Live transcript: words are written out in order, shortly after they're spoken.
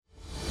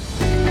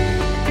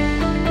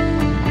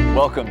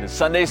Welcome to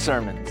Sunday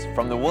Sermons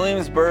from the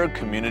Williamsburg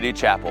Community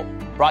Chapel,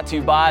 brought to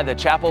you by the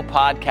Chapel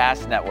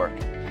Podcast Network.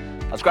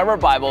 Let's grab our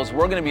Bibles.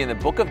 We're going to be in the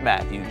book of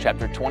Matthew,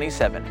 chapter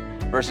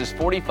 27, verses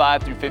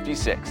 45 through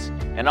 56.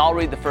 And I'll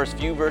read the first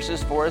few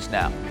verses for us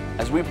now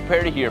as we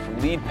prepare to hear from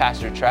lead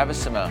pastor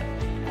Travis Simone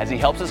as he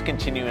helps us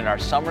continue in our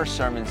summer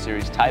sermon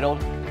series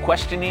titled,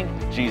 Questioning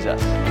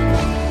Jesus.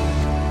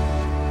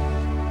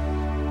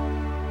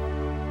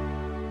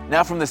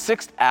 Now from the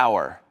 6th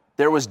hour,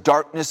 there was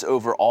darkness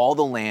over all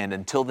the land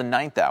until the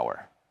 9th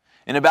hour.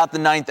 And about the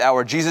 9th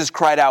hour, Jesus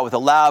cried out with a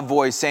loud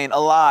voice, saying,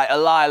 Eli,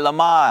 Eli,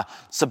 lama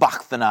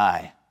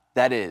sabachthani.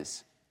 That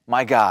is,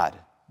 my God,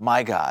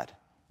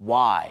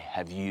 why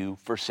have you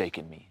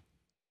forsaken me?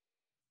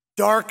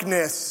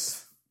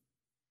 Darkness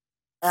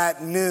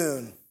at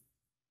noon.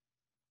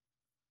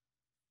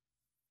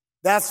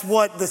 That's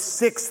what the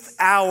 6th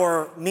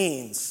hour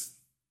means.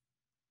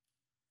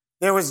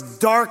 There was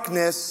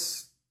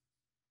darkness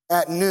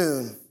at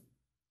noon.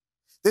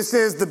 This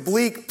is the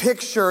bleak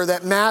picture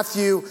that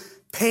Matthew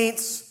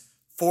paints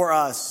for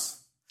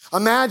us.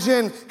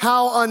 Imagine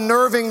how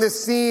unnerving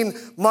this scene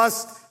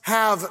must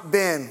have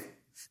been.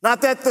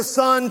 Not that the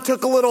sun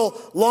took a little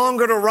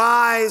longer to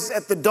rise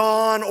at the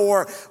dawn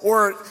or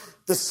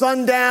the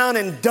sundown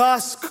and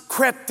dusk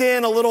crept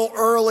in a little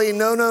early.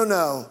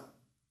 No.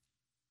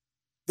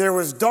 There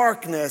was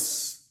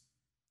darkness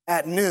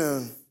at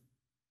noon.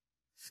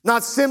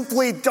 Not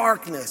simply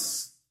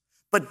darkness,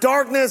 but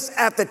darkness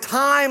at the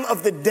time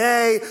of the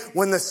day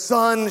when the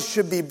sun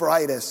should be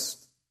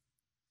brightest.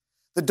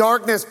 The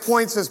darkness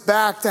points us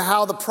back to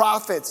how the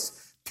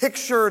prophets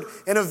pictured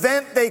an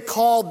event they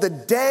called the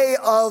day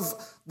of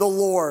the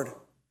Lord.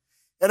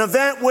 An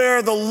event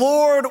where the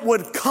Lord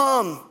would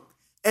come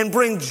and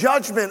bring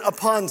judgment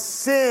upon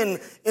sin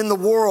in the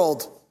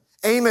world.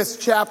 Amos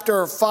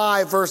chapter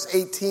 5 verse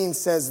 18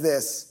 says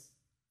this,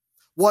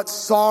 "What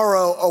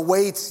sorrow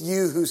awaits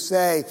you who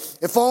say,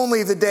 if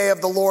only the day of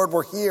the Lord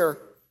were here.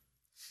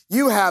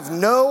 You have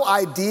no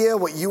idea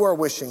what you are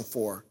wishing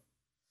for.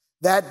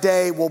 That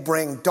day will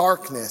bring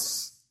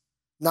darkness,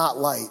 not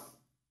light."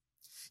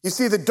 You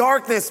see, the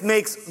darkness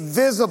makes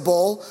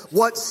visible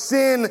what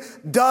sin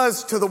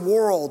does to the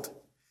world.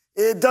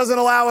 It doesn't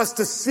allow us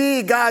to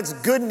see God's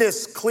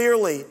goodness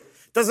clearly.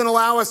 It doesn't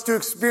allow us to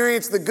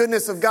experience the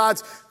goodness of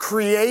God's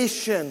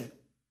creation.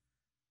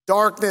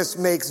 Darkness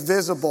makes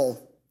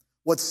visible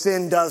what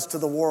sin does to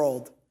the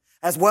world,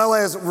 as well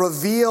as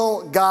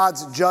reveal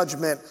God's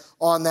judgment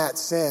on that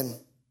sin.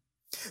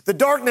 The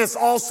darkness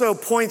also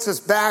points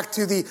us back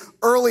to the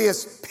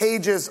earliest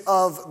pages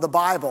of the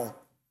Bible.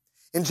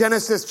 In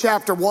Genesis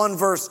chapter 1,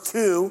 verse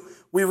 2,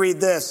 we read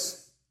this,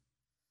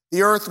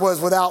 "The earth was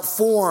without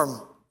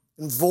form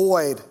and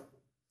void,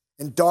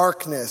 and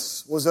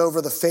darkness was over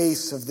the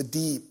face of the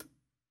deep.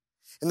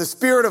 And the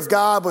Spirit of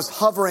God was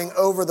hovering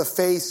over the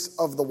face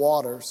of the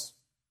waters."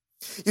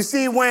 You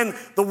see, when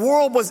the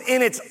world was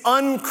in its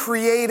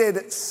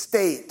uncreated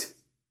state,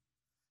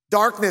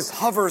 darkness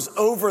hovers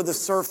over the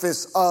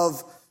surface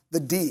of the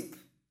deep.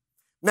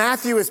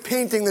 Matthew is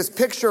painting this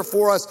picture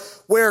for us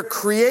where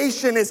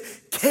creation is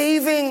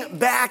caving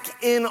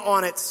back in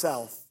on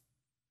itself.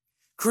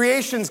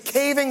 Creation's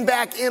caving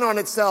back in on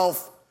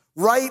itself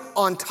right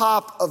on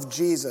top of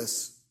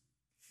Jesus.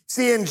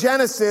 See, in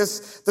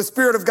Genesis, the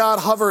Spirit of God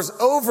hovers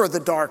over the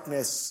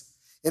darkness.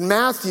 In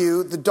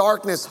Matthew, the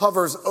darkness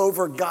hovers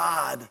over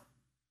God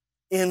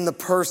in the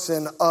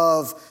person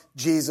of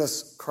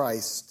Jesus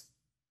Christ.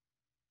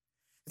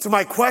 So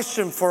my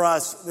question for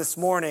us this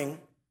morning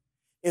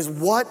is,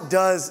 what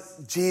does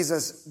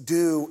Jesus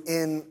do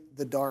in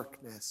the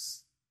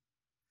darkness?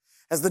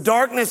 As the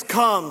darkness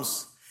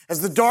comes,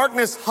 as the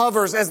darkness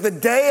hovers, as the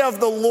day of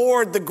the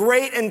Lord, the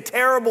great and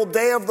terrible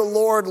day of the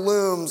Lord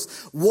looms,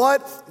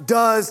 what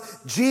does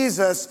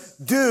Jesus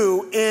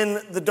do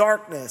in the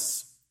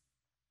darkness?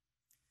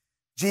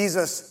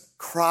 Jesus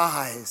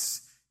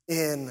cries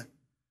in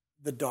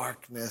the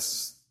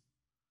darkness.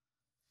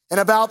 And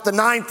about the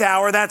 9th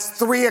hour, that's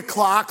 3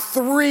 o'clock,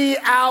 3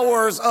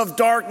 hours of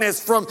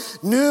darkness from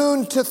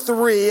noon to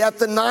 3. At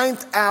the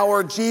 9th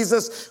hour,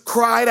 Jesus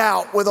cried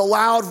out with a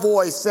loud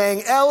voice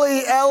saying,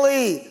 "Eli,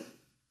 Eli,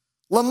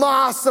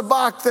 lama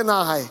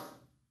sabachthani."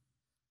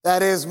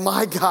 That is,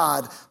 my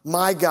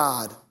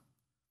God,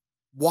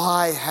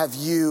 why have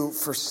you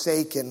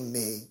forsaken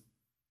me?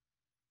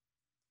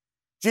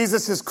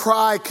 Jesus'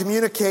 cry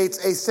communicates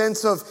a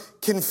sense of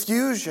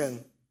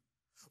confusion.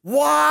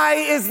 Why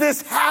is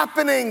this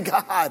happening,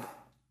 God?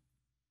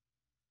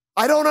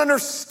 I don't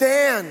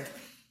understand.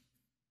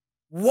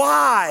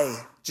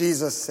 Why,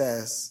 Jesus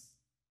says.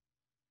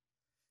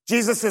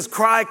 Jesus'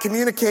 cry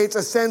communicates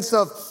a sense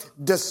of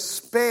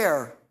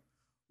despair.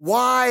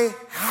 Why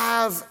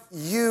have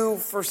you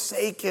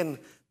forsaken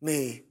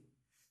me?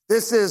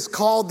 This is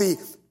called the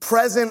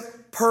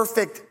present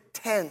perfect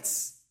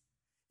tense.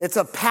 It's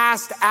a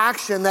past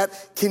action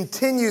that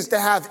continues to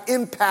have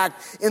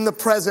impact in the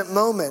present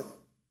moment.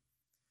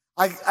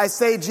 I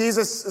say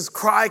Jesus'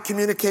 cry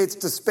communicates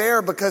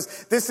despair because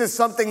this is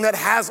something that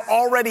has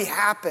already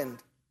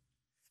happened.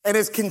 and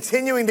is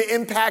continuing to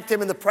impact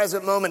him in the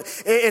present moment.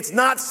 It's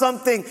not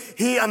something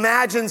he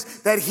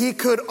imagines that he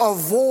could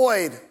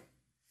avoid.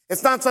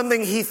 It's not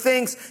something he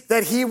thinks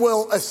that he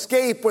will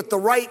escape with the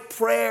right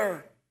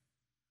prayer.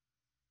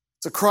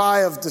 It's a cry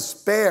of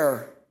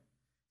despair.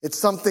 It's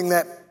something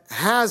that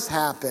has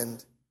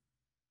happened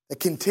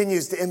that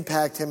continues to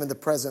impact him in the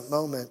present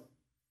moment.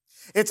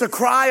 It's a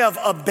cry of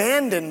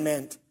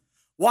abandonment.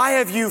 Why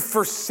have you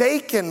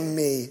forsaken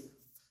me?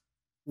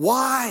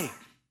 Why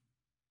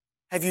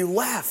have you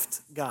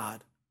left,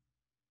 God?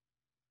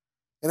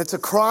 And it's a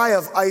cry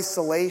of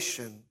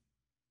isolation.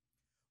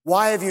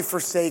 Why have you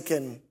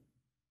forsaken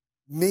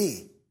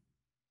me?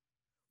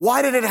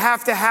 Why did it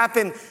have to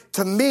happen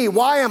to me?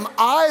 Why am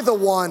I the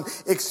one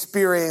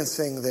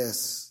experiencing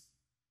this?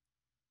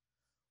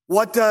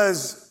 What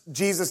does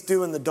Jesus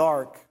do in the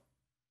dark?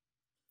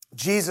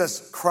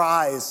 Jesus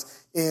cries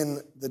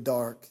in the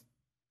dark.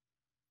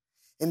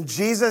 And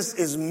Jesus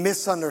is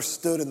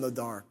misunderstood in the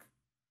dark.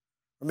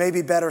 Or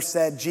maybe better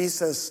said,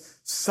 Jesus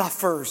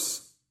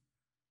suffers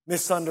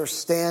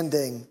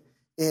misunderstanding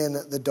in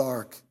the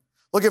dark.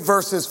 Look at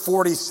verses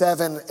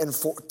 47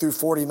 through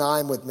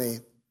 49 with me.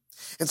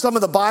 And some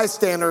of the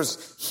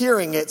bystanders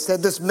hearing it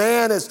said, "This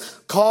man is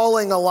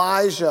calling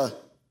Elijah."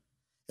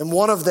 And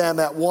one of them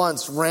at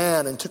once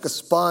ran and took a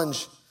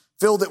sponge,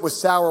 filled it with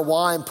sour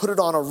wine, put it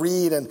on a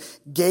reed, and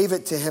gave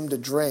it to him to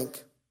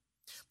drink.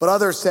 But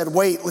others said,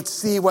 "Wait, let's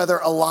see whether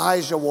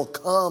Elijah will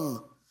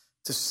come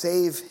to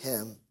save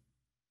him."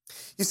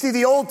 You see,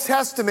 the Old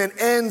Testament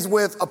ends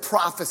with a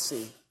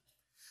prophecy.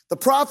 The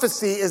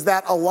prophecy is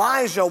that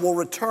Elijah will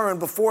return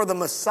before the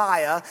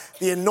Messiah,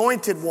 the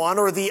anointed one,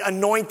 or the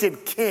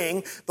anointed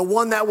king, the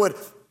one that would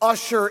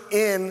usher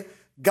in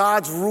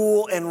God's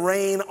rule and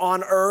reign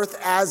on earth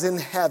as in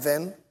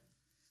heaven,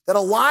 that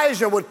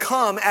Elijah would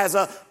come as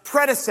a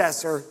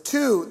predecessor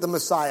to the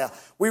Messiah.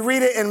 We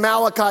read it in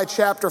Malachi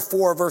chapter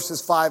 4, verses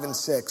 5 and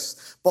 6.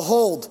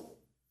 "Behold,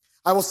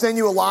 I will send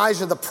you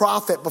Elijah the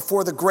prophet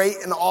before the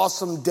great and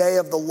awesome day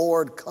of the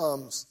Lord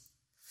comes.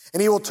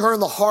 And he will turn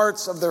the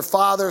hearts of their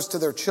fathers to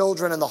their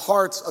children and the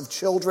hearts of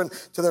children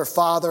to their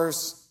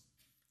fathers,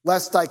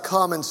 lest I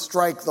come and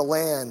strike the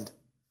land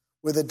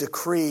with a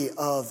decree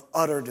of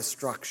utter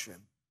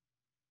destruction."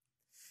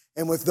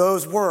 And with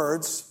those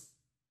words,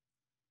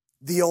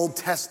 the Old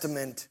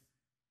Testament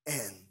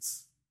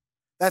ends.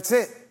 That's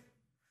it.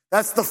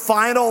 That's the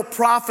final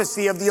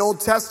prophecy of the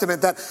Old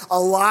Testament, that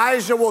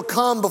Elijah will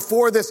come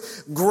before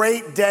this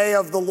great day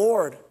of the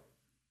Lord.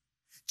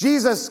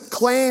 Jesus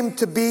claimed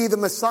to be the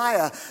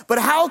Messiah, but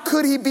how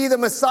could he be the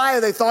Messiah,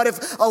 they thought,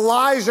 if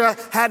Elijah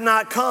had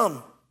not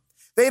come?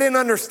 They didn't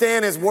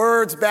understand his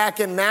words back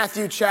in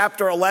Matthew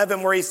chapter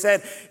 11, where he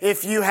said,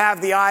 "If you have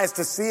the eyes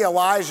to see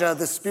Elijah,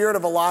 the spirit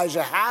of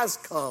Elijah has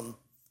come."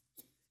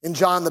 In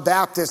John the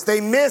Baptist, they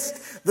missed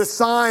the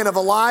sign of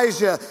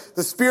Elijah,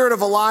 the spirit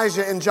of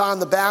Elijah in John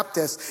the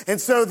Baptist. And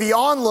so the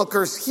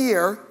onlookers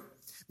here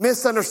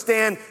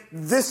misunderstand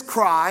this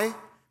cry,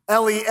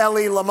 "Eli,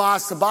 Eli, lama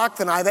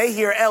sabachthani." They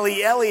hear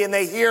 "Eli, Eli," and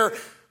they hear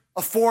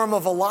a form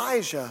of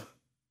Elijah.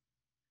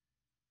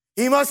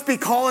 He must be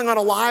calling on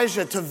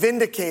Elijah to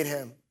vindicate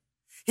him.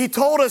 He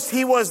told us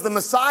he was the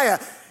Messiah.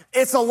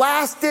 It's a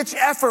last-ditch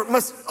effort.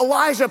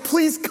 Elijah,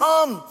 please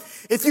come.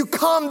 If you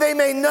come, they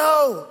may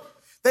know.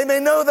 They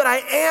may know that I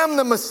am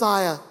the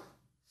Messiah.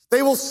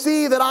 They will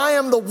see that I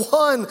am the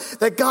one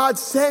that God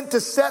sent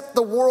to set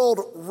the world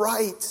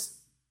right.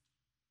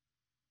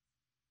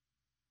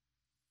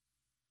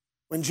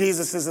 When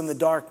Jesus is in the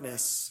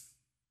darkness,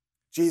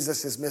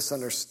 Jesus is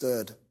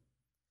misunderstood.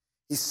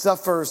 He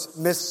suffers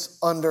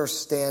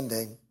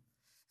misunderstanding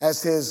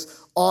as his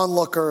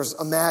onlookers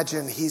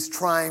imagine he's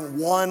trying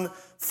one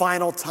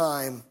final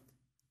time,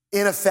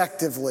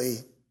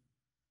 ineffectively,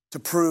 to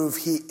prove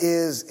he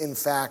is, in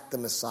fact, the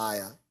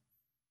Messiah.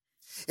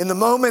 In the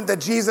moment that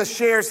Jesus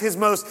shares his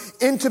most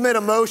intimate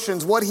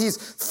emotions, what he's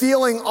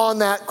feeling on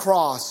that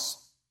cross,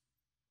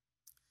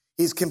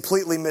 he's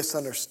completely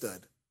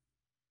misunderstood.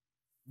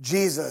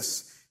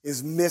 Jesus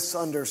is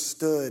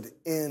misunderstood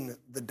in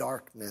the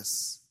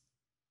darkness.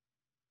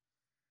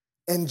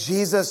 And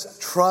Jesus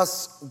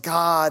trusts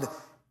God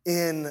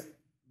in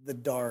the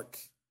dark.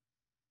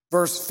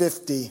 Verse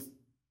 50.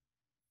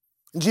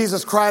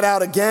 Jesus cried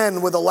out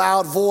again with a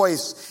loud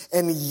voice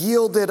and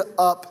yielded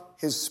up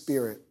his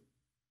spirit.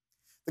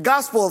 The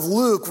Gospel of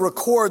Luke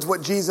records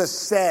what Jesus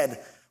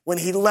said when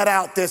he let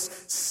out this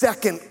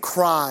second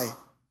cry.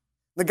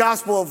 The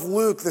Gospel of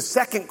Luke, the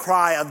second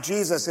cry of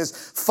Jesus is,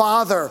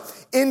 "Father,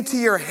 into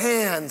your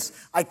hands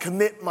I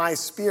commit my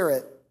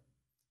spirit."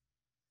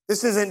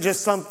 This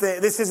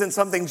isn't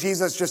something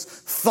Jesus just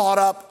thought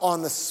up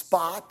on the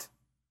spot.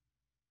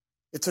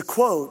 It's a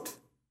quote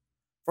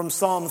from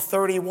Psalm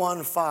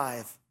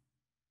 31:5.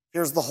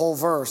 Here's the whole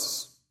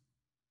verse.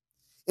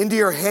 "Into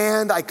your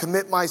hand I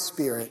commit my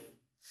spirit.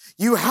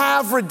 You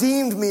have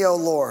redeemed me, O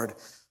Lord,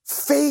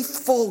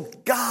 faithful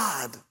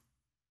God."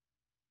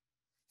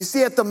 You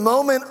see, at the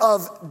moment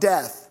of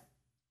death,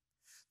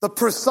 The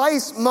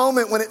precise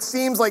moment when it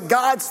seems like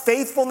God's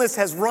faithfulness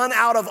has run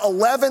out of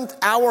 11th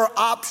hour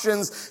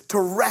options to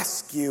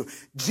rescue.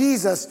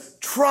 Jesus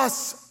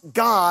trusts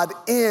God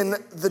in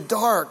the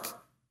dark.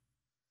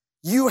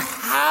 You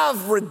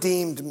have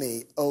redeemed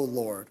me, O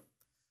Lord.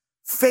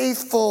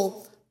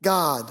 Faithful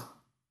God.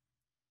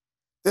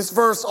 This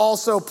verse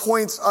also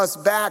points us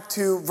back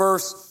to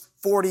verse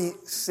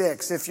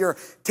 46. If you're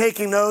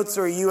taking notes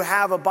or you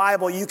have a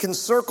Bible, you can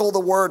circle the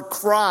word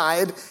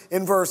cried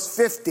in verse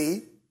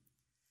 50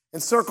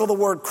 and circle the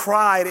word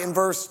cried in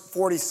verse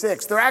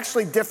 46. They're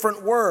actually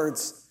different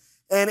words,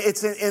 and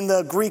it's in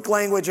the Greek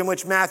language in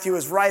which Matthew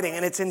is writing,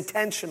 and it's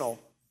intentional.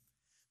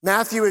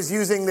 Matthew is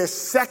using this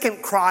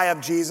second cry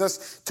of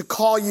Jesus to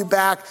call you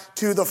back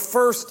to the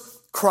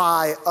first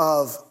cry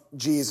of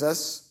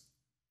Jesus.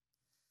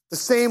 The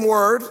same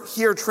word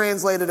here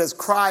translated as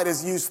cried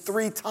is used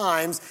 3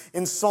 times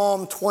in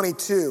Psalm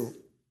 22,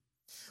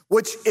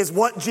 which is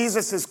what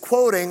Jesus is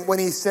quoting when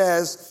he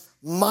says,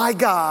 my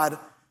God,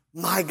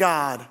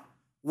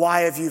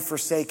 why have you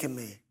forsaken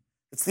me?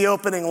 It's the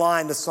opening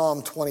line to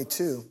Psalm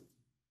 22.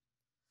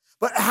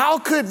 But how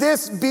could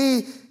this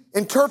be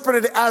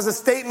interpreted as a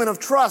statement of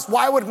trust?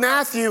 Why would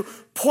Matthew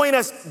point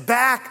us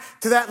back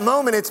to that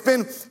moment? It's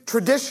been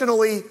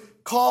traditionally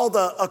called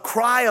a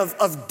cry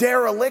of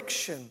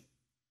dereliction.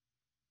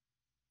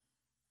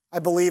 I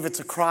believe it's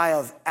a cry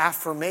of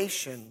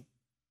affirmation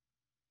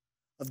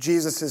of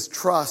Jesus'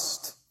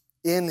 trust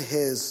in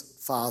his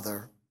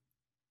Father.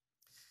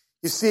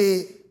 You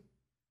see,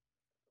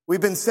 we've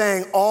been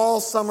saying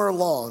all summer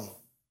long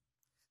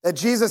that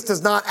Jesus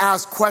does not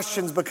ask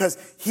questions because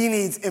he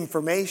needs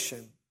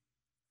information.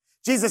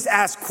 Jesus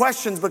asks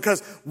questions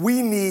because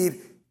we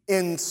need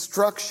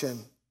instruction.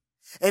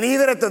 And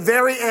even at the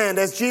very end,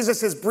 as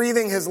Jesus is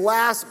breathing his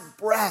last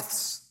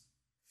breaths,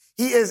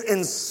 he is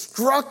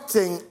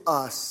instructing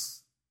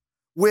us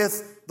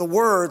with the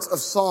words of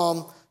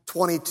Psalm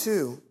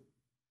 22.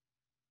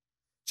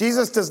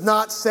 Jesus does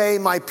not say,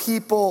 my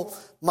people,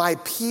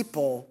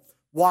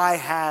 why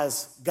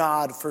has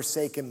God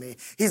forsaken me?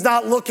 He's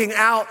not looking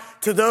out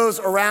to those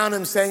around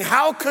him saying,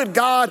 how could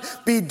God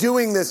be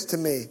doing this to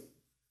me?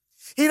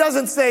 He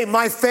doesn't say,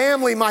 my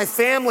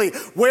family,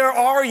 where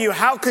are you?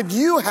 How could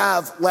you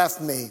have left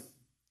me?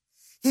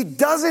 He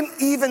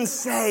doesn't even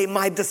say,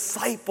 my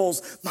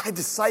disciples,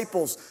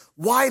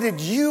 why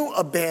did you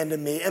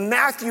abandon me? And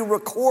Matthew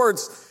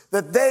records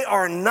that they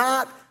are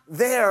not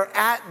there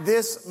at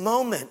this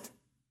moment.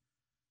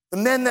 The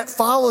men that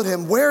followed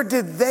him, where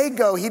did they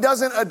go? He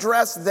doesn't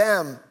address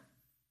them.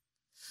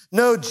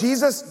 No,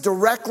 Jesus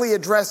directly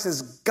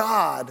addresses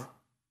God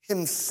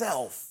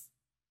himself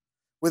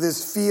with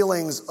his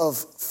feelings of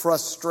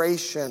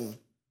frustration,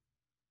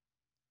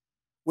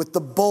 with the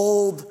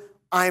bold,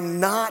 I'm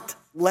not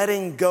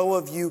letting go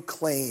of you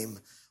claim,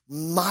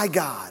 my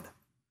God,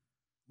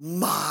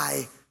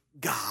 my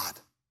God.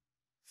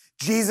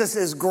 Jesus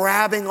is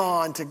grabbing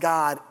on to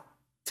God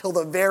till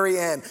the very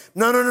end.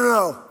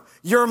 No.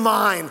 You're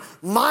mine.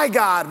 My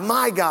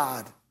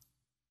God.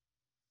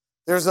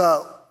 There's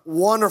a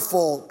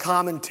wonderful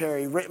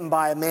commentary written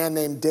by a man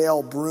named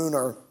Dale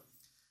Bruner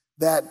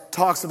that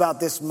talks about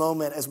this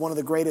moment as one of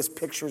the greatest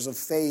pictures of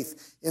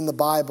faith in the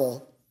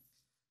Bible.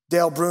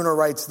 Dale Bruner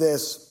writes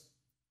this: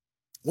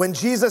 when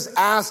Jesus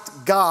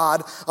asked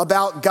God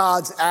about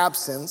God's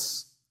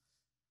absence,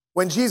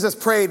 when Jesus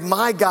prayed,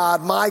 my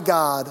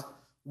God,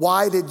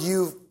 why did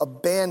you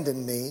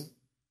abandon me?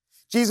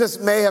 Jesus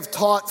may have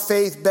taught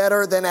faith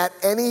better than at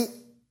any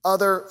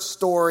other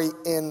story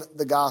in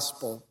the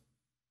gospel.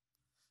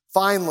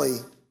 Finally,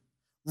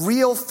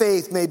 real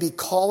faith may be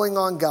calling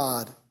on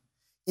God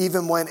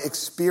even when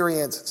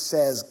experience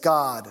says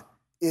God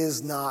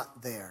is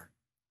not there.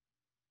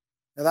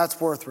 Now that's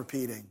worth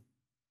repeating.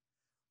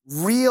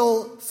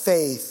 Real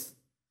faith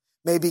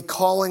may be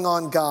calling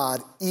on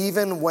God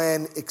even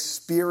when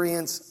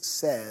experience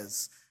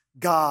says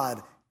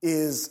God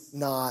is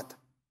not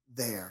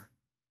there.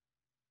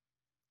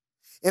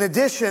 In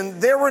addition,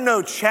 there were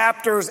no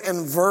chapters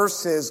and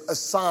verses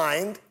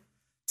assigned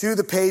to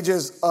the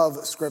pages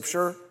of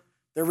Scripture.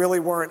 There really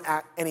weren't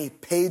any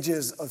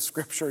pages of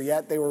Scripture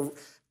yet.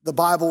 The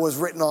Bible was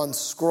written on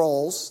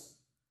scrolls.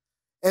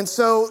 And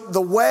so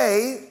the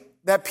way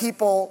that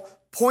people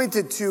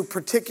pointed to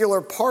particular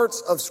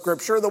parts of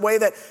Scripture, the way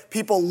that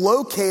people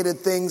located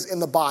things in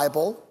the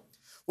Bible,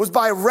 was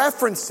by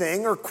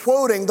referencing or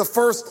quoting the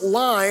first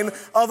line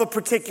of a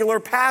particular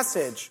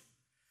passage.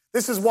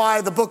 This is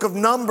why the book of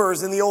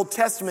Numbers in the Old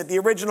Testament, the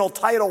original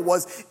title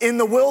was In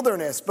the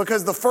Wilderness,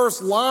 because the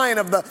first line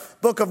of the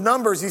book of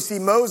Numbers, you see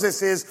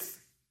Moses is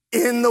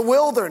in the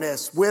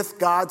wilderness with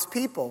God's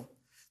people.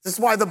 This is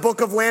why the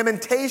book of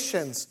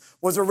Lamentations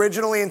was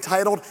originally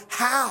entitled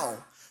How,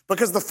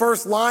 because the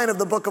first line of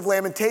the book of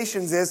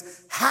Lamentations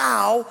is,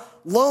 how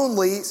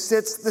lonely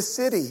sits the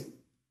city.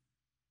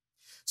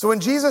 So when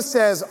Jesus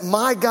says,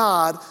 my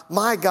God,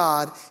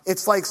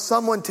 it's like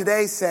someone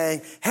today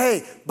saying,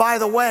 hey, by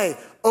the way,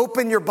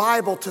 open your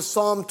Bible to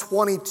Psalm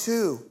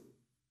 22.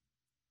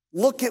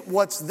 Look at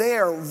what's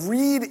there.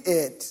 Read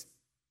it.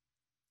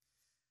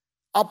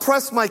 I'll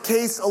press my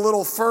case a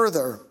little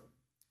further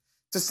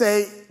to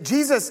say,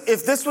 Jesus,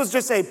 if this was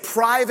just a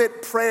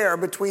private prayer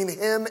between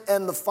him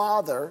and the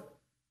Father,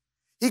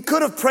 he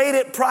could have prayed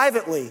it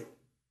privately.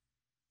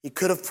 He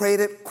could have prayed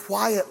it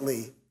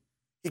quietly.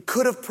 He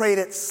could have prayed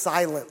it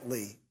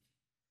silently.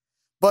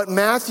 But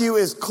Matthew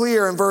is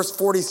clear in verse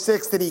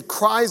 46 that he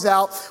cries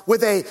out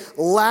with a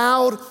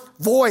loud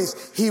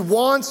voice. He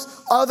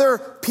wants other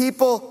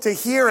people to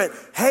hear it.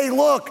 Hey,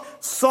 look,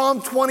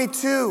 Psalm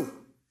 22.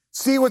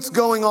 See what's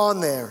going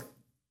on there.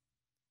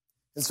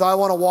 And so I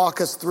want to walk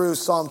us through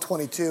Psalm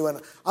 22,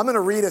 and I'm going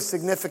to read a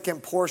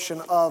significant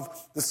portion of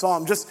the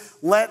psalm.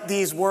 Just let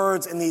these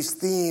words and these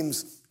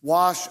themes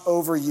wash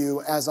over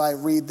you as I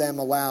read them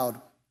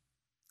aloud.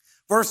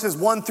 Verses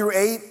 1 through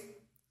 8,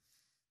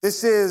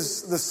 this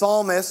is the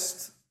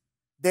psalmist,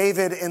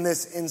 David in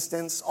this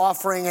instance,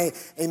 offering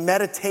a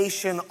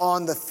meditation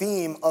on the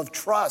theme of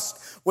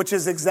trust, which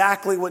is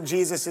exactly what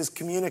Jesus is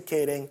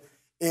communicating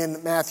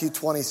in Matthew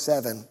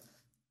 27.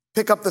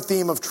 Pick up the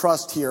theme of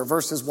trust here,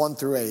 verses 1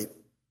 through 8.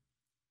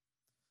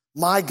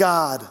 My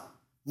God,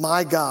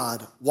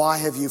 why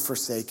have you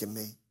forsaken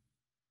me?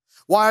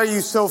 Why are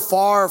you so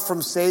far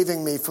from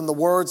saving me from the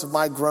words of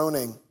my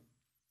groaning?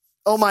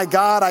 Oh my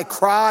God, I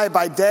cry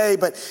by day,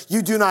 but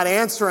you do not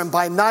answer, and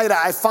by night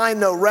I find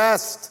no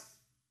rest.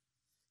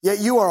 Yet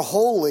you are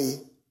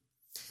holy,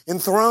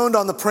 enthroned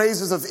on the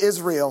praises of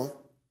Israel.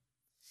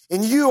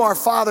 In you our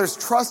fathers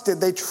trusted,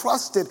 they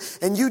trusted,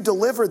 and you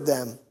delivered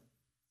them.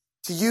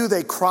 To you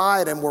they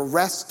cried and were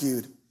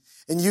rescued.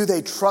 In you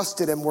they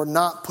trusted and were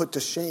not put to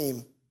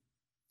shame.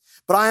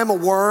 But I am a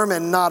worm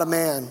and not a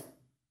man,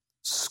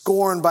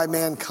 scorned by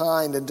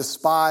mankind and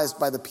despised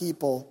by the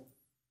people.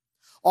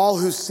 All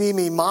who see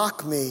me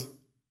mock me.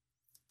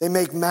 They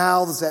make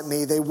mouths at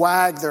me. They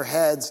wag their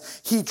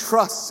heads. He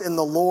trusts in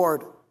the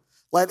Lord.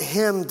 Let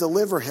him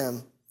deliver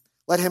him.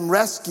 Let him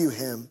rescue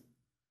him,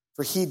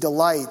 for he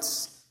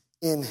delights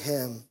in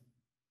him.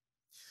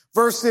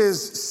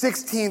 Verses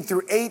 16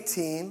 through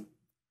 18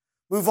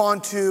 move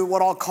on to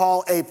what I'll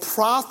call a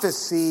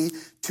prophecy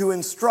to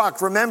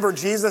instruct. Remember,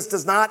 Jesus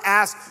does not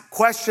ask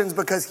questions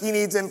because he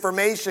needs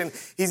information.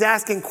 He's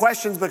asking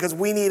questions because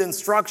we need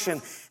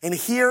instruction. And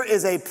here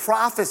is a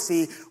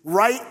prophecy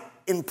right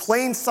in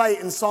plain sight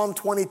in Psalm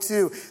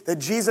 22 that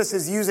Jesus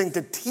is using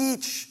to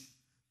teach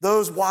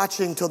those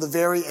watching till the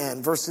very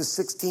end. Verses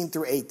 16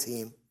 through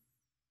 18.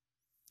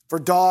 For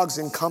dogs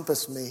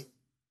encompass me.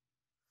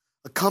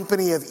 A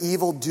company of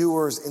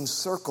evildoers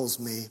encircles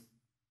me.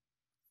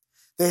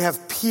 They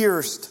have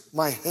pierced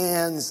my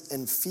hands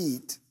and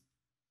feet.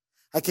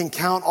 I can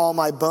count all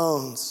my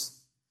bones.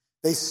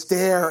 They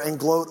stare and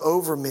gloat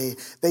over me.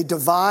 They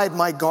divide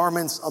my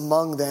garments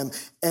among them,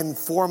 and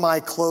for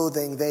my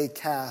clothing they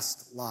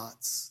cast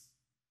lots.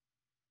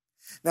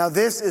 Now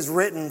this is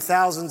written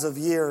thousands of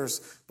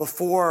years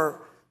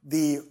before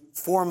the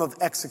form of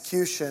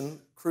execution,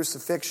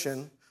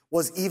 crucifixion,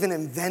 was even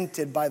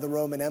invented by the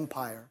Roman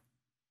Empire.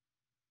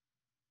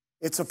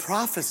 It's a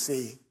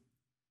prophecy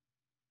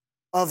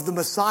of the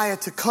Messiah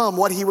to come,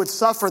 what he would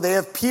suffer. They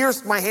have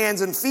pierced my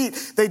hands and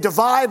feet. They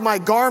divide my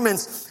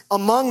garments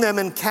among them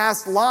and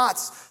cast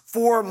lots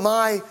for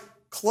my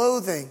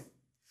clothing.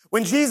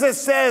 When Jesus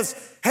says,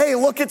 hey,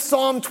 look at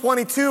Psalm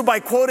 22 by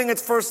quoting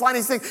its first line,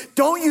 he's saying,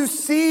 don't you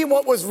see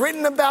what was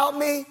written about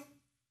me?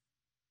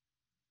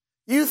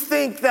 You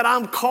think that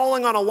I'm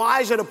calling on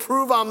Elijah to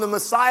prove I'm the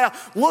Messiah?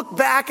 Look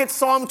back at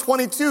Psalm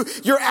 22.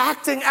 You're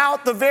acting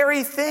out the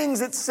very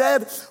things it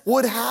said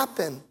would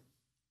happen.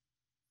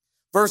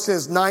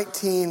 Verses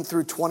 19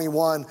 through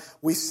 21,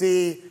 we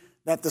see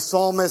that the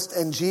psalmist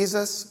and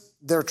Jesus,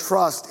 their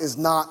trust is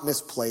not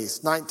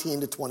misplaced.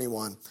 19 to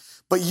 21.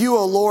 But you,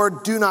 O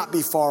Lord, do not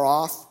be far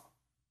off.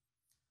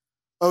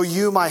 O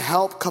you, my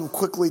help, come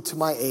quickly to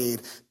my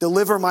aid.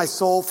 Deliver my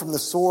soul from the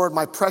sword,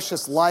 my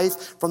precious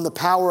life from the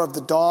power of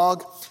the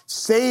dog.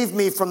 Save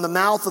me from the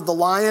mouth of the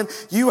lion.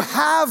 You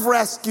have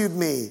rescued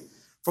me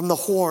from the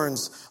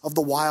horns of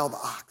the wild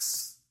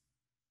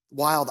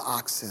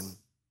oxen.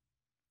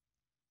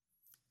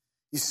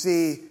 You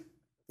see,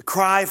 the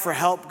cry for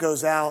help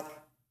goes out,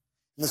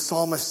 and the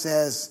psalmist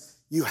says,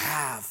 you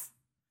have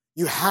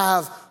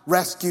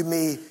rescued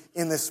me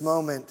in this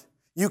moment.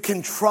 You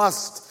can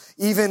trust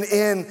even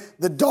in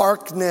the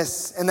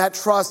darkness, and that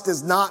trust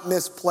is not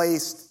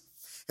misplaced.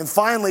 And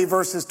finally,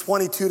 verses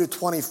 22 to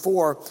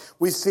 24,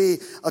 we see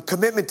a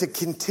commitment to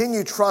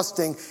continue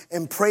trusting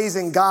and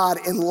praising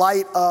God in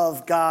light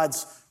of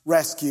God's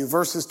rescue.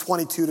 Verses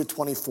 22 to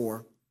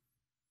 24.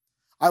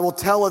 I will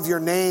tell of your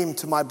name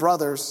to my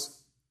brothers.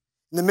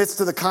 In the midst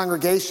of the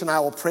congregation,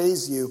 I will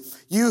praise you.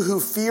 You who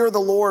fear the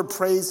Lord,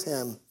 praise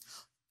him.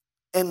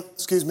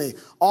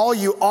 All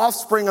you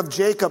offspring of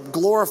Jacob,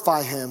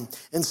 glorify him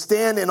and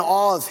stand in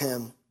awe of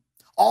him.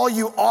 All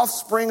you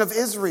offspring of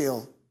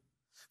Israel.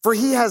 For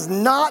he has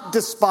not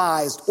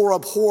despised or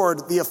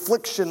abhorred the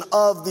affliction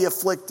of the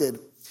afflicted.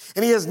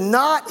 And he has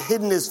not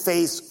hidden his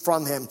face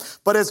from him,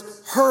 but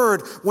has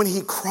heard when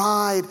he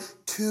cried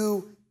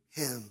to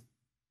him.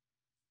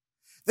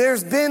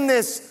 There's been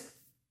this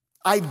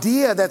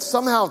idea that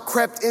somehow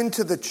crept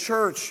into the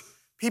church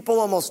people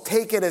almost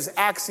take it as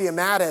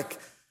axiomatic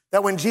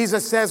that when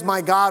Jesus says,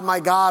 my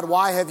God,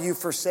 why have you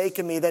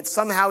forsaken me?" that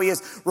somehow he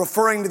is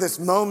referring to this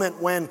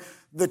moment when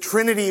the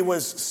Trinity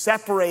was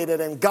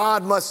separated and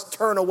God must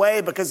turn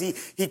away because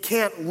he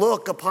can't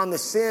look upon the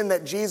sin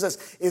that Jesus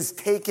is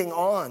taking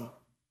on.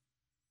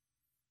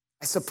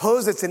 I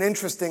suppose it's an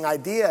interesting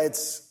idea.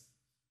 It's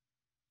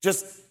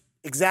just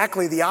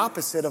exactly the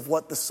opposite of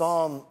what the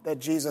psalm that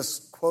Jesus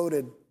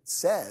quoted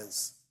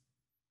says.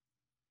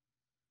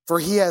 For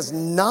he has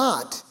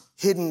not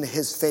hidden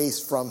his face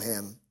from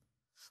him,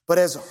 but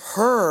has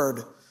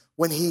heard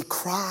when he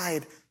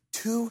cried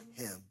to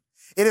him.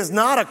 It is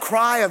not a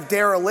cry of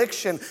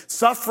dereliction,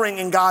 suffering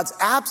in God's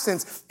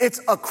absence. It's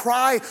a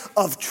cry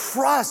of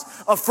trust,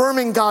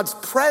 affirming God's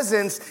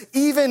presence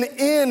even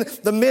in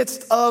the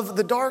midst of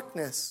the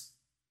darkness.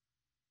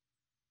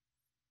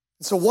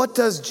 So what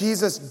does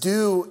Jesus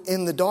do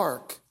in the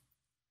dark?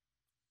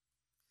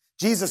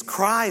 Jesus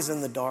cries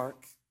in the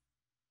dark.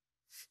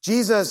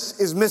 Jesus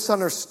is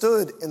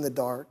misunderstood in the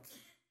dark.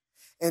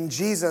 And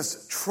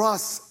Jesus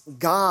trusts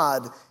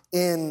God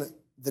in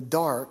the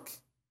dark.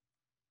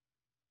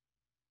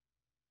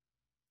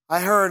 I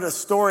heard a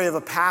story of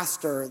a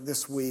pastor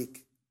this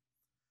week.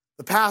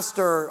 The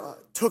pastor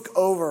took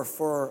over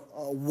for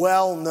a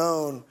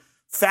well-known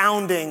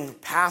founding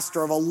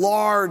pastor of a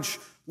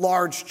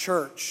large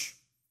church.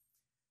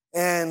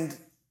 And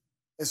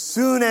as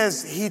soon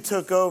as he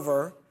took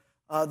over,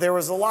 there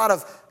was a lot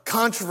of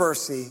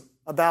controversy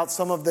about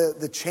some of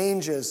the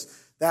changes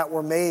that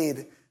were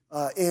made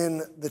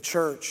in the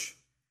church.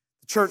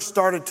 The church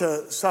started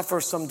to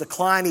suffer some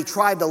decline. He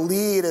tried to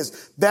lead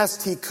as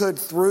best he could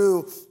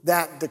through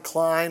that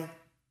decline,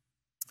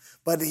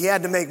 but he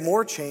had to make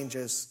more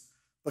changes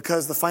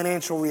because the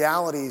financial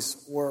realities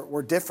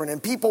were different.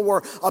 And people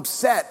were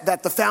upset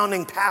that the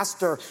founding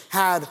pastor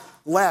had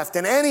left.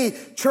 And any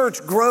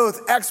church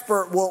growth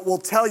expert will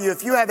tell you,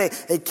 if you have a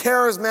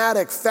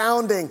charismatic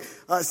founding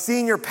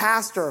senior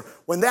pastor,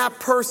 when that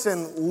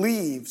person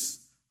leaves,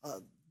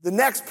 the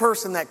next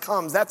person that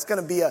comes, that's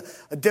going to be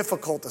a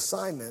difficult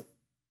assignment.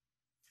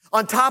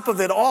 On top of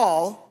it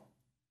all,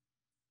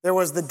 there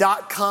was the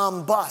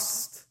dot-com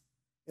bust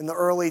in the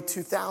early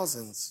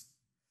 2000s.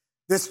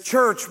 This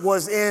church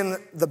was in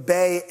the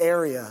Bay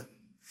Area.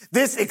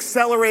 This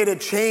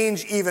accelerated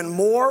change even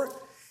more,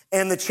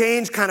 and the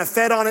change kind of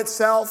fed on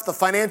itself. The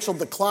financial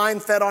decline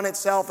fed on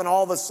itself, and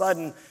all of a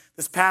sudden,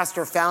 this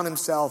pastor found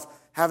himself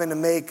having to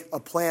make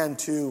a plan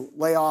to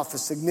lay off a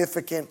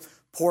significant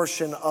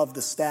portion of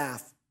the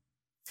staff.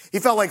 He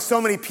felt like so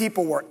many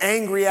people were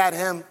angry at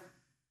him.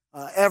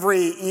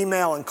 Every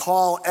email and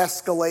call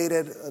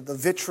escalated the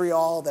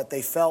vitriol that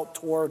they felt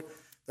toward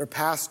their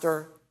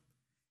pastor,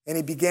 and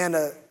he began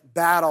to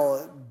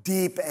battle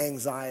deep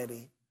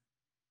anxiety.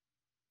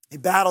 He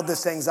battled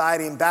this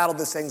anxiety, and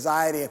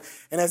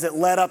as it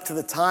led up to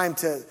the time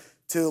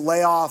to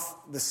lay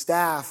off the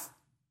staff,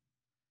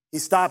 he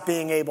stopped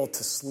being able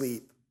to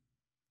sleep.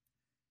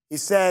 He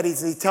said,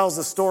 he tells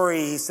the story,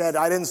 he said,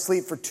 "I didn't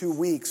sleep for 2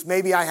 weeks.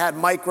 Maybe I had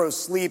micro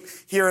sleep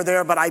here or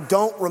there, but I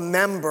don't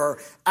remember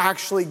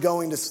actually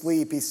going to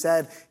sleep." He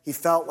said he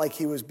felt like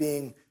he was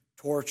being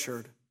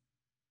tortured.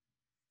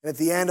 And at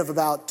the end of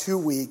about 2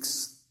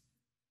 weeks,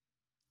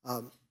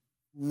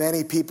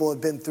 many people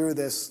have been through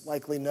this,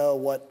 likely know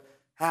what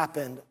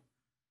happened.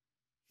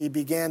 He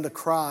began to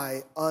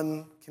cry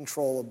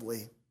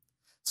uncontrollably.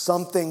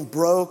 Something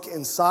broke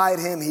inside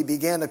him. He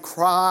began to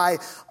cry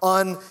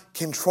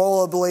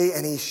uncontrollably,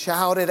 and he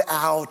shouted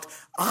out,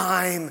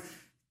 "I'm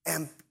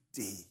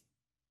empty."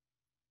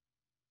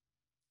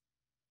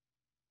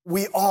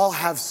 We all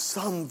have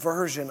some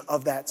version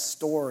of that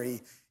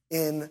story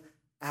in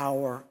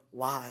our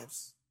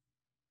lives.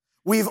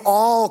 We've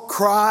all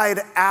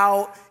cried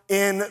out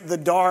in the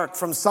dark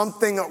from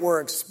something that we're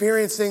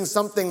experiencing,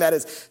 something that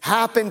has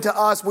happened to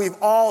us. We've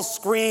all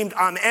screamed,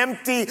 "I'm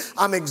empty,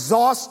 I'm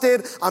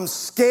exhausted, I'm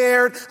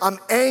scared, I'm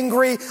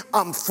angry,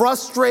 I'm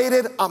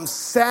frustrated, I'm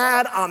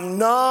sad, I'm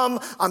numb,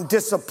 I'm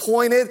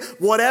disappointed."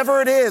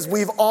 Whatever it is,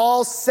 we've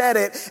all said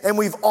it, and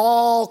we've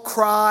all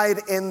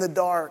cried in the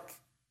dark.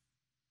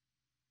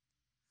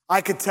 I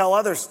could tell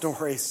other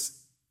stories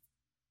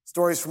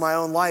from my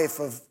own life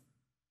of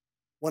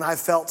when I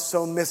felt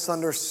so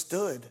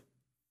misunderstood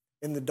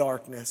in the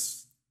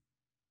darkness.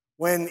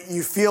 When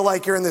you feel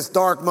like you're in this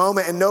dark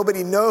moment and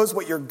nobody knows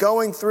what you're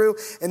going through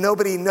and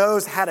nobody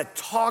knows how to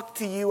talk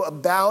to you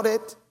about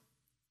it.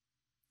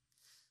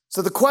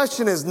 So the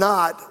question is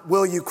not,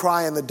 will you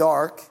cry in the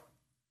dark?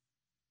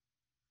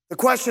 The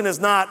question is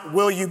not,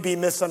 will you be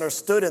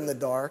misunderstood in the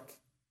dark?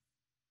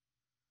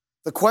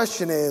 The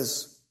question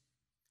is,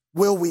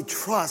 will we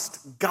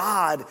trust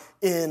God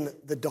in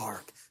the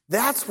dark?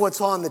 That's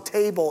what's on the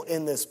table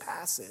in this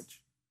passage.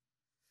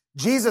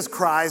 Jesus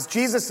cries,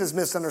 Jesus is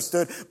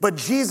misunderstood, but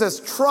Jesus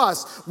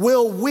trusts.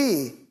 Will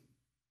we?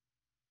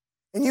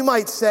 And you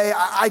might say,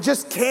 I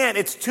just can't,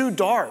 it's too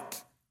dark.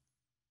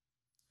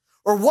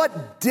 Or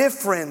what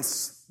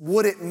difference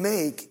would it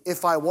make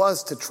if I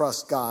was to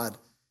trust God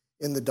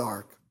in the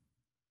dark?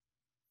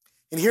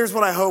 And here's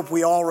what I hope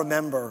we all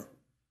remember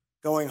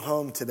going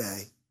home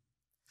today.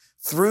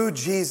 Through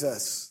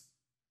Jesus,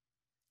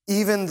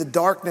 even the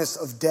darkness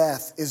of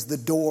death is the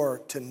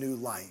door to new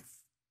life.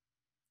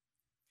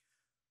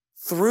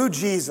 Through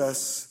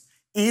Jesus,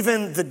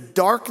 even the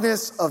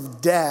darkness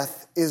of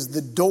death is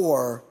the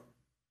door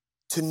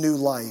to new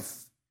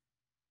life.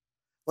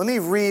 Let me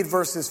read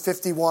verses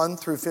 51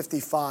 through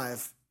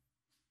 55.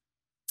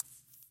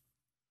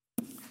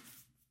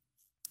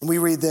 We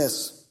read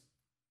this.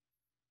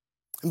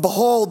 And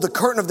behold, the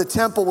curtain of the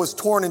temple was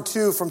torn in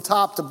two from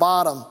top to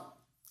bottom,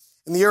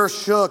 and the earth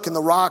shook and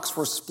the rocks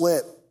were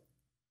split.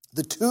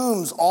 The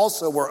tombs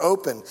also were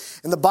open,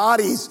 and the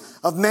bodies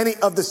of many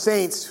of the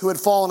saints who had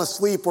fallen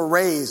asleep were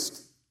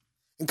raised.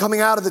 And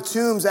coming out of the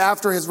tombs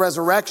after his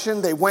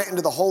resurrection, they went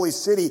into the holy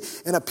city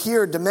and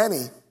appeared to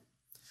many.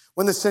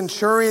 When the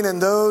centurion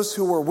and those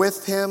who were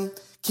with him,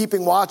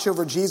 keeping watch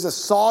over Jesus,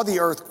 saw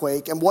the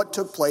earthquake and what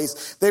took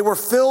place, they were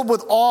filled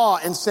with awe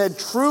and said,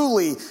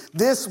 "Truly,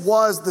 this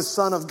was the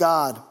Son of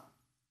God."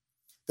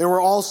 There were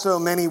also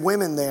many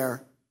women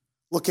there,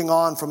 looking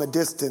on from a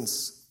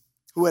distance,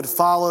 who had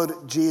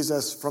followed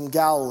Jesus from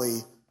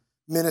Galilee,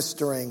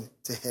 ministering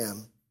to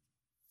him.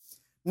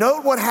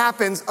 Note what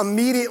happens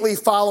immediately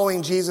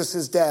following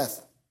Jesus'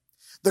 death.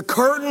 The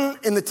curtain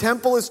in the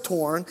temple is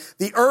torn,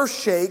 the earth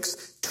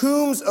shakes,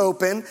 tombs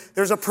open,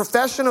 there's a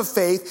profession of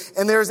faith,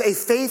 and there's a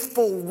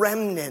faithful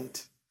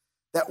remnant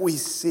that we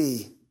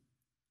see.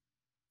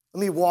 Let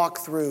me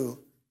walk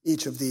through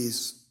each of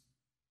these.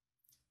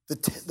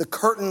 The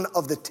curtain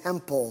of the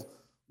temple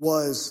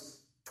was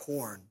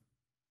torn.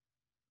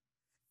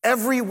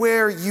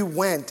 Everywhere you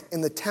went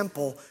in the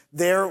temple,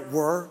 there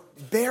were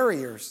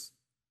barriers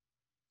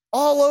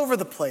all over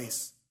the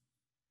place.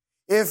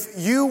 If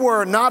you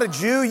were not a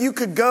Jew, you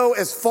could go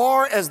as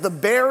far as the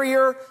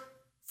barrier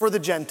for the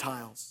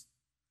Gentiles,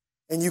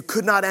 and you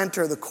could not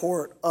enter the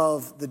court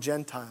of the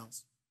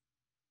Gentiles.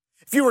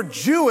 If you were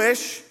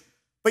Jewish,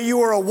 but you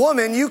were a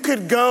woman, you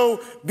could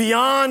go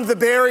beyond the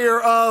barrier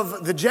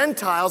of the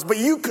Gentiles, but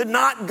you could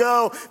not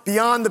go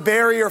beyond the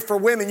barrier for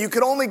women. You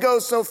could only go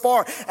so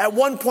far. At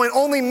one point,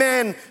 only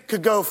men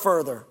could go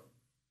further.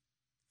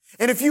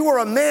 And if you were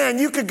a man,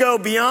 you could go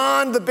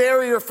beyond the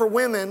barrier for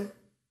women,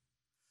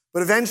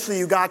 but eventually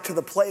you got to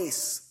the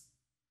place,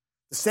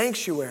 the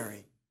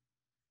sanctuary.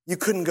 You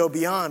couldn't go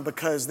beyond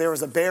because there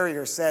was a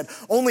barrier said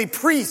only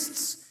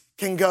priests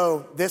can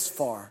go this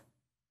far.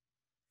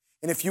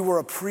 And if you were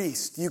a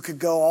priest, you could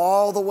go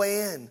all the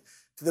way in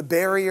to the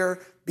barrier,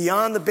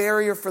 beyond the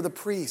barrier for the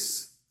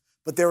priests.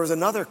 But there was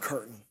another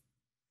curtain,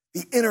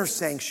 the inner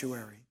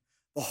sanctuary,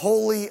 the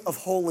Holy of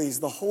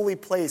Holies, the holy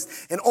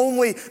place. And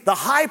only the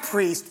high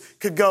priest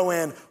could go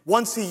in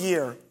once a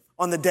year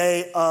on the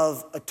Day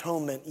of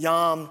Atonement,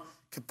 Yom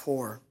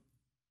Kippur.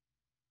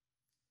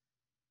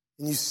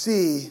 And you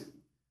see,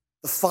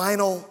 the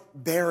final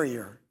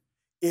barrier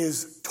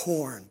is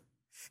torn.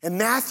 And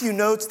Matthew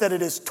notes that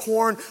it is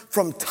torn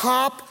from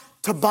top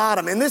to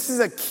bottom. And this is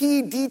a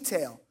key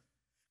detail.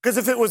 Because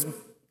if it was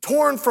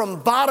torn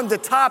from bottom to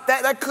top,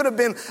 that could have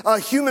been a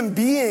human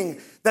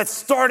being that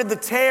started the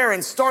tear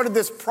and started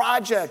this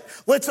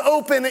project. Let's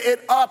open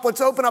it up.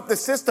 Let's open up the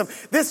system.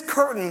 This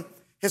curtain,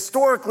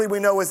 historically, we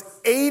know is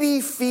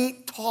 80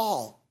 feet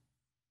tall.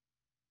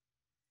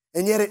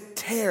 And yet it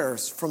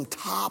tears from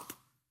top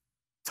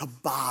to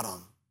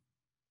bottom.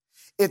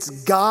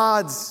 It's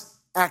God's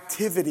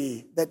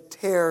activity that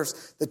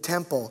tears the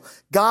temple.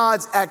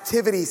 God's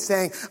activity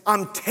saying,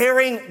 I'm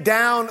tearing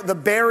down the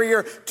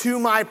barrier to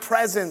my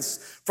presence.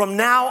 From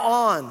now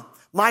on,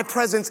 my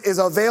presence is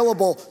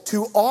available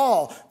to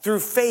all through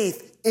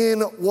faith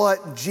in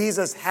what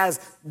Jesus has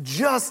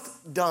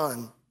just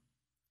done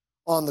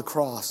on the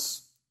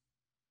cross.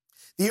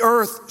 The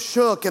earth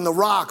shook and the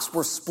rocks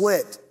were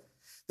split.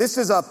 This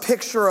is a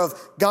picture of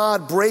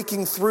God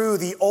breaking through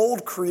the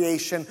old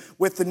creation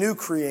with the new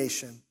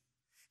creation.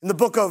 In the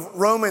book of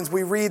Romans,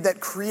 we read that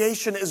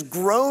creation is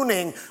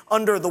groaning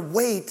under the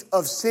weight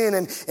of sin.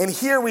 And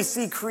here we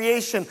see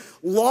creation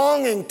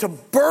longing to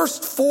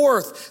burst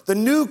forth the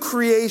new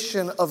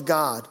creation of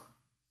God.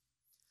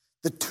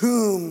 The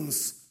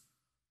tombs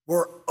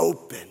were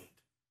opened.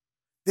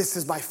 This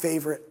is my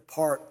favorite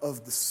part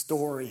of the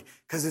story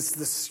because it's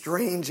the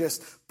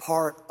strangest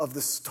part of the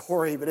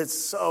story, but it's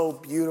so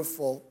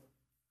beautiful.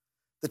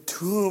 The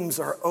tombs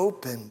are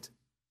opened.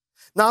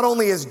 Not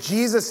only is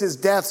Jesus'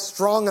 death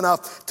strong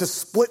enough to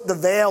split the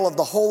veil of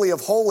the Holy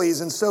of Holies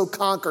and so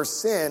conquer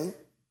sin,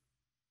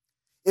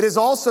 it is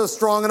also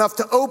strong enough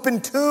to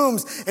open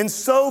tombs and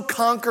so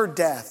conquer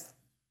death.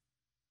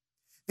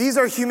 These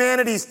are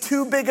humanity's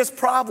two biggest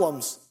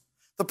problems.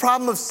 The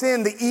problem of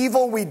sin, the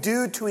evil we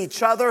do to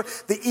each other,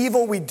 the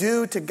evil we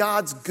do to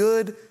God's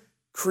good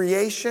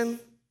creation,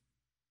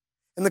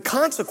 and the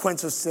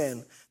consequence of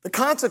sin. The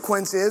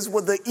consequence is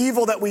with the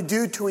evil that we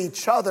do to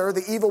each other,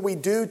 the evil we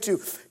do to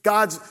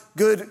God's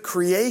good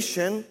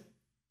creation,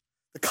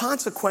 the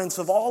consequence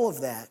of all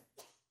of that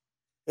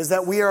is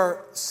that we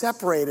are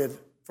separated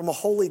from a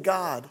holy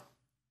God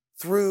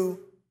through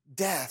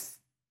death.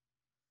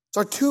 It's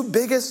our two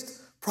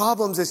biggest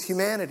problems as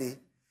humanity.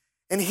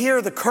 And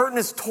here the curtain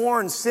is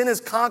torn, sin is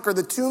conquered,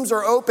 the tombs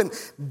are open,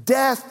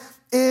 death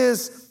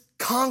is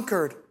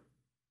conquered.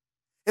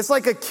 It's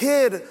like a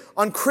kid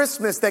on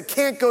Christmas that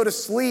can't go to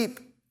sleep.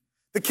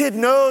 The kid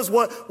knows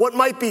what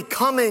might be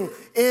coming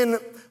in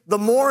the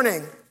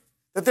morning,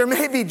 that there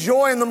may be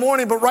joy in the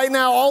morning, but right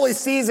now all he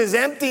sees is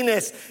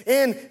emptiness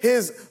in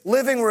his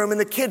living room. And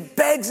the kid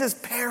begs his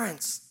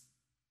parents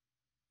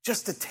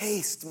just a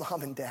taste,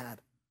 Mom and Dad.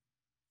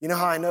 You know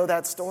how I know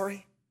that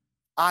story?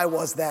 I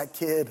was that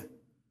kid.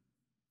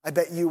 I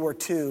bet you were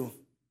too.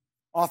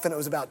 Often it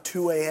was about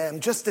 2 a.m.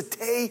 Just a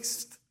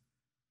taste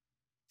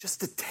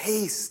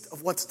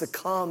of what's to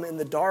come in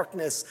the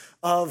darkness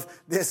of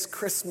this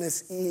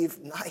Christmas Eve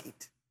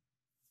night.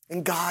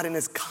 And God in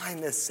his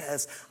kindness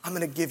says, I'm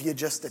going to give you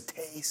just a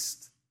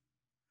taste.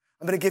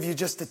 I'm going to give you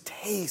just a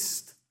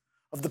taste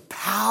of the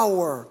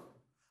power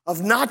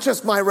of not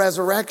just my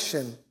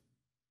resurrection,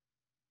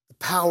 the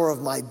power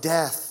of my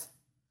death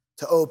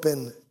to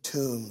open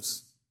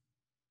tombs.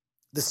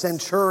 The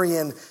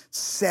centurion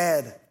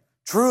said,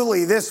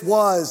 truly, this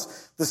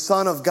was the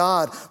Son of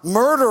God.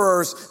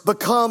 Murderers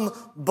become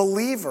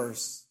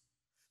believers.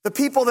 The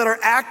people that are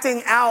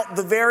acting out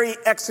the very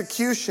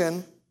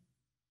execution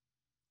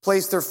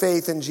place their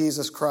faith in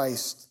Jesus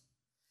Christ.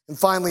 And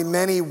finally,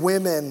 many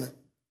women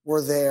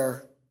were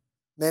there.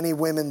 Many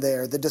women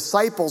there. The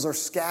disciples are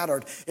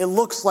scattered. It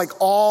looks like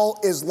all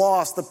is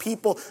lost. The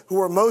people who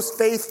were most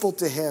faithful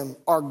to him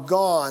are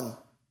gone.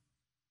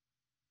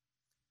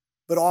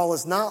 But all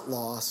is not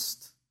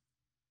lost.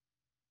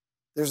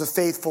 There's a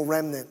faithful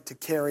remnant to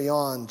carry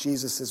on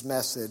Jesus'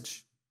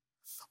 message.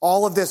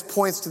 All of this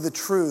points to the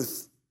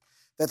truth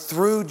that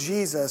through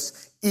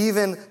Jesus,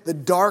 even the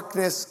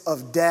darkness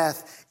of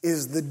death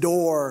is the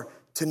door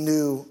to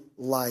new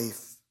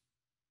life.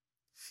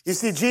 You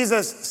see,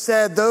 Jesus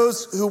said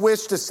those who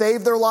wish to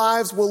save their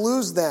lives will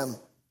lose them,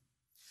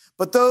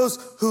 but those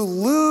who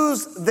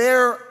lose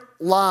their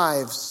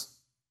lives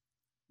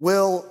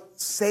will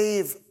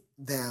save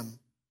them.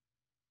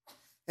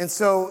 And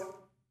so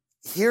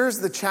here's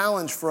the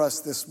challenge for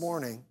us this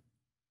morning.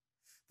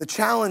 The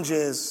challenge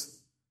is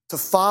to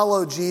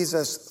follow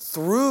Jesus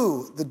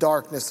through the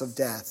darkness of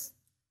death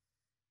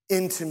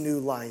into new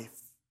life.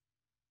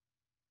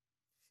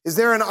 Is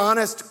there an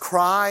honest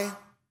cry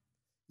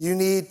you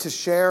need to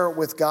share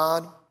with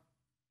God?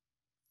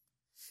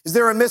 Is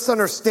there a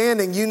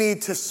misunderstanding you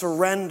need to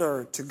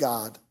surrender to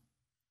God?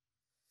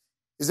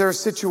 Is there a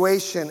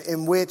situation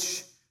in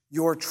which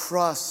your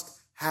trust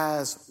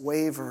has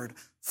wavered?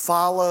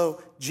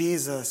 Follow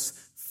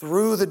Jesus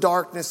through the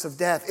darkness of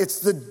death.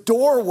 It's the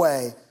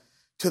doorway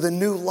to the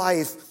new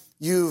life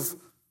you've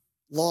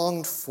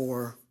longed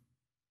for.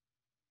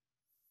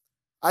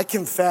 I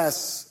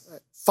confess,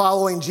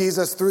 following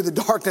Jesus through the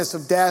darkness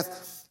of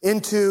death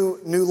into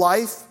new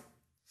life,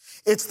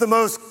 it's the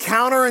most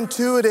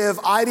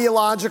counterintuitive,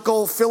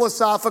 ideological,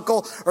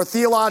 philosophical, or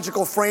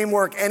theological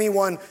framework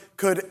anyone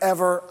could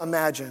ever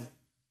imagine.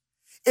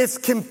 It's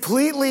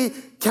completely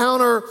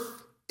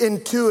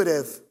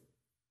counterintuitive.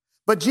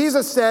 But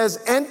Jesus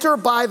says, enter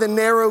by the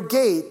narrow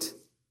gate,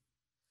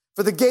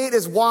 for the gate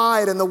is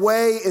wide and the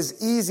way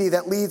is easy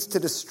that leads to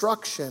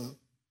destruction.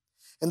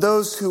 And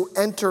those who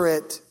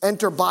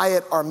enter by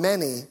it are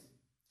many.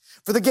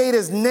 For the gate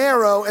is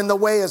narrow and the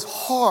way is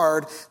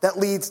hard that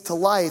leads to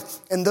life.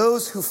 And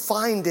those who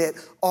find it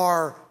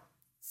are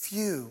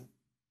few.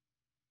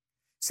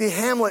 See,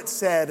 Hamlet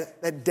said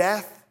that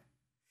death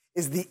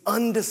is the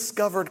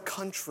undiscovered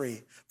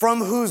country from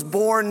whose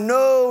bourne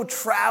no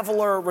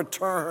traveler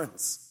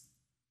returns.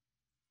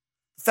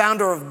 The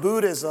founder of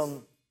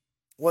Buddhism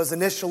was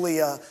initially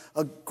a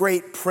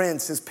great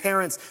prince. His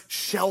parents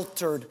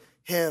sheltered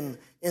him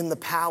in the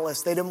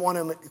palace. They didn't want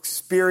him to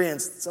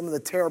experience some of the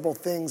terrible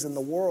things in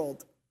the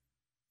world.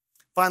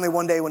 Finally,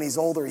 one day when he's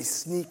older, he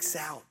sneaks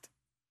out.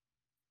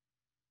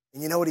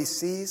 And you know what he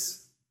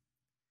sees?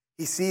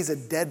 He sees a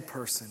dead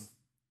person.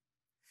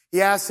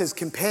 He asks his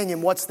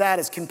companion, what's that?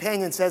 His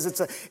companion says,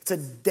 it's a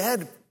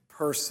dead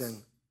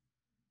person.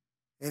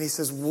 And he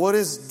says, what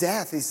is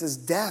death? He says,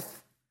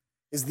 death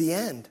is the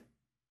end.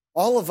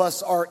 All of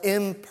us are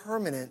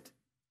impermanent.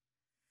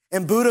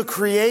 And Buddha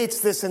creates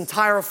this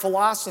entire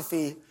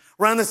philosophy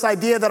around this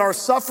idea that our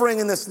suffering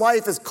in this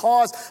life is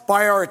caused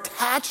by our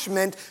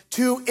attachment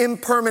to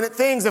impermanent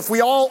things. If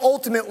we all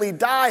ultimately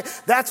die,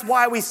 that's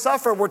why we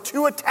suffer. We're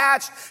too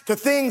attached to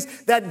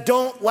things that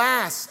don't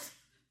last.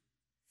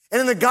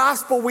 And in the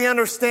gospel, we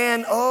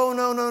understand, oh,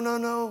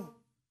 no.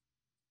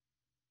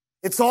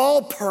 It's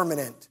all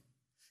permanent.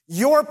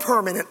 You're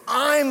permanent.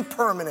 I'm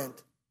permanent.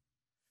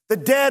 The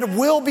dead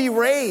will be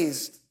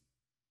raised.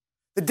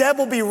 The dead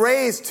will be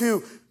raised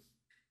to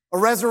a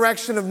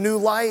resurrection of new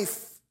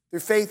life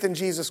through faith in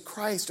Jesus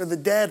Christ, or the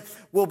dead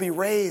will be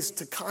raised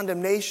to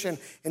condemnation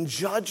and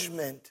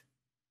judgment.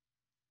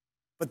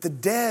 But the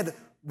dead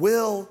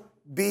will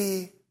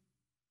be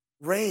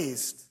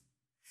raised.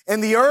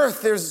 And the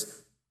earth,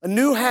 there's a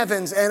new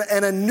heavens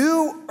and a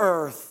new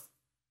earth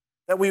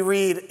that we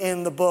read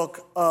in the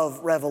book of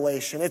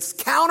Revelation. It's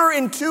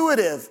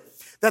counterintuitive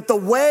that the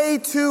way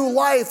to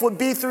life would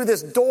be through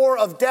this door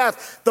of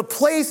death, the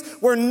place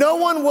where no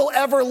one will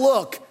ever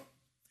look.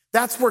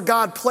 That's where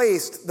God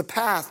placed the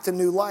path to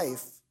new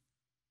life.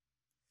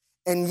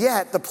 And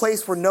yet, the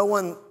place where no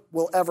one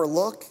will ever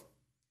look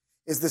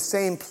is the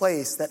same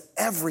place that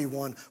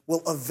everyone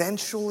will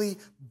eventually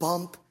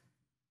bump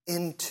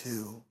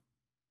into.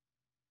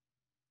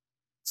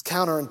 It's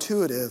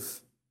counterintuitive,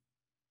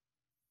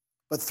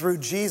 but through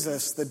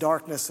Jesus, the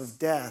darkness of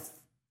death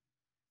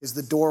is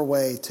the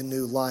doorway to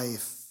new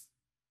life.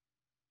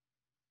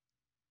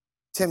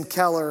 Tim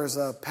Keller is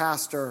a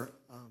pastor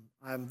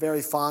I'm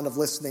very fond of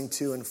listening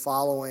to and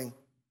following,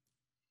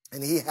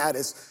 and he had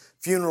his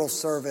funeral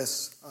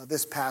service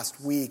this past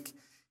week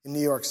in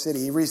New York City.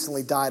 He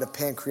recently died of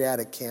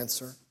pancreatic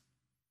cancer.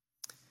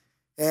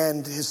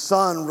 And his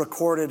son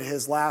recorded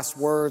his last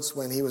words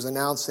when he was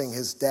announcing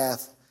his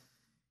death.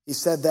 He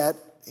said that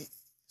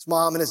his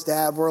mom and his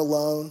dad were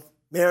alone,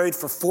 married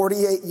for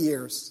 48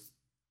 years,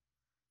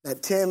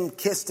 that Tim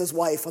kissed his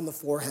wife on the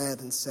forehead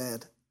and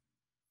said,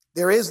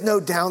 "There is no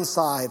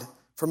downside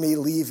for me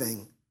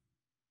leaving,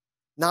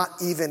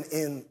 not even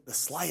in the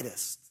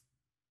slightest."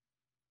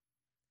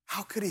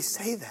 How could he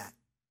say that?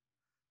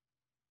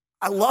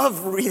 I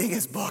love reading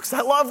his books.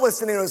 I love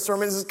listening to his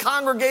sermons. His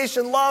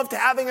congregation loved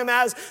having him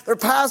as their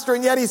pastor,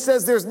 and yet he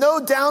says, there's no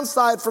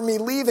downside for me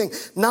leaving,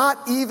 not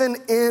even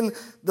in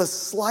the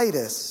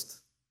slightest.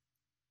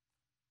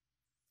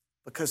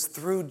 Because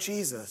through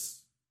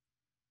Jesus,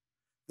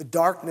 the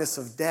darkness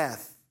of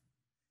death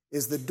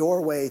is the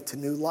doorway to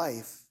new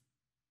life.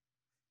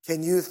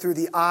 Can you, through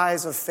the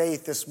eyes of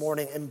faith this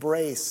morning,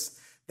 embrace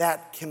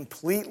that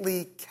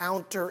completely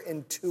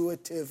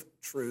counterintuitive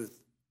truth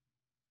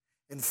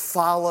and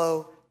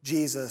follow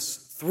Jesus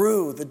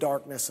through the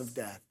darkness of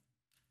death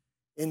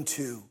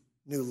into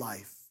new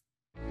life?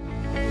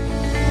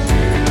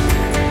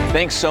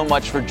 Thanks so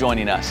much for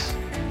joining us.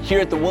 Here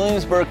at the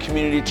Williamsburg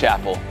Community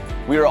Chapel,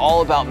 we are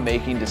all about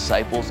making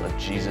disciples of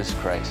Jesus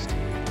Christ.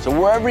 So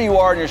wherever you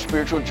are in your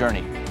spiritual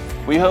journey,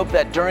 we hope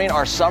that during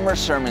our summer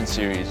sermon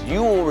series,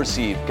 you will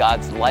receive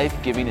God's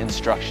life-giving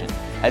instruction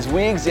as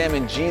we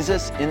examine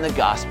Jesus in the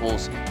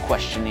Gospels,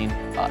 questioning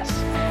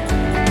us.